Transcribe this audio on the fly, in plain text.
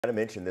I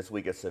mentioned this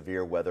week is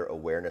Severe Weather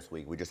Awareness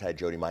Week. We just had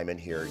Jody Myman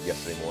here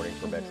yesterday morning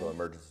for Metro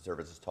Emergency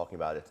Services talking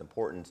about its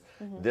importance.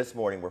 This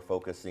morning we're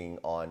focusing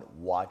on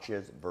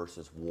watches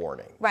versus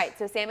warnings. Right,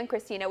 so Sam and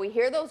Christina, we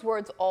hear those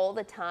words all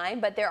the time,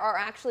 but there are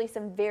actually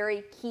some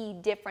very key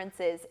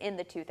differences in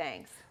the two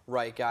things.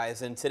 Right,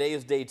 guys, and today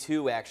is day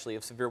 2 actually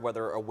of Severe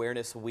Weather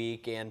Awareness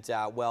Week, and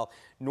well,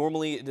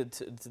 normally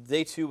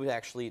day 2 is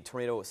actually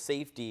tornado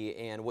safety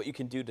and what you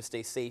can do to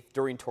stay safe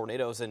during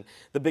tornadoes. And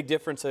the big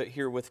difference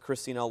here with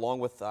Christina, along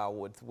with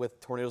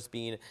tornadoes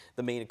being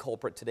the main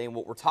culprit today, and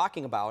what we're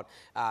talking about,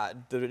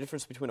 the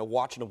difference between a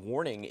watch and a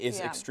warning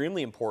is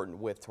extremely important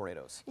with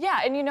tornadoes.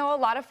 Yeah, and you know, a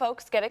lot of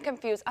folks get it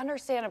confused,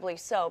 understandably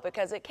so,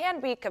 because it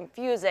can be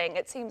confusing.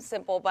 It seems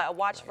simple, but a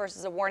watch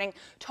versus a warning,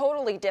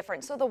 totally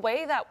different. So the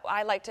way that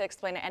I like to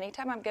explain it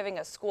anytime I'm giving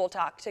a school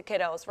talk to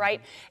kiddos,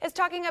 right, is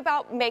talking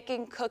about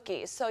making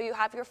cookies. So you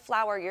have your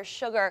flour, your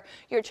sugar,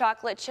 your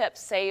chocolate chips.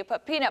 Say you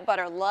put peanut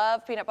butter,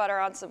 love peanut butter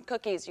on some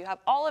cookies. You have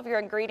all of your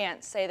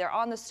ingredients. Say they're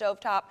on the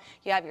stovetop.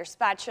 You have your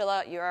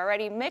spatula. You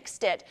already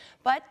mixed it,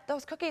 but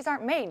those cookies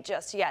aren't made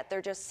just yet.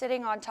 They're just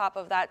sitting on top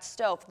of that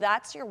stove.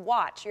 That's your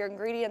watch. Your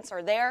ingredients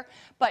are there,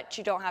 but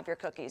you don't have your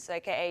cookies,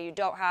 aka you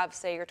don't have,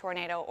 say, your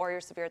tornado or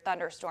your severe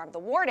thunderstorm. The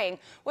warning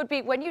would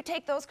be when you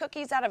take those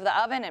cookies out of the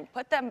oven and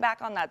put them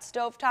back on that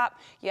stovetop,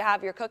 you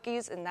have your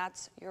cookies, and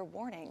that's your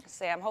warning.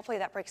 Sam, hopefully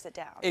that breaks it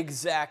down.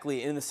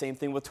 Exactly, and the same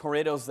thing with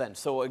tornadoes then.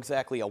 So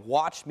exactly, a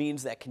watch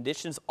means that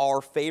conditions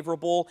are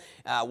favorable.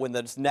 When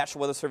the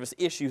National Weather Service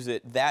issues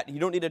it, that you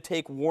don't need to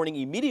take warning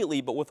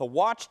immediately, but with a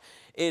watch,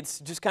 it's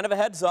just kind of a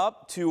heads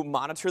up to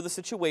monitor the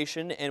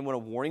situation, and when a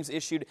warning's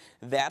issued,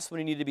 that's when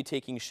you need to be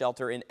taking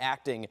shelter and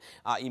acting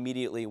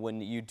immediately when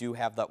you do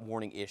have that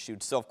warning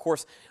issued. So of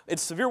course,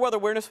 it's Severe Weather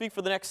Awareness Week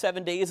for the next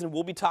 7 days, and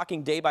we'll be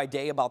talking day by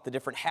day about the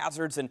different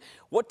hazards and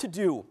what to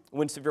do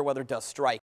when severe weather does strike.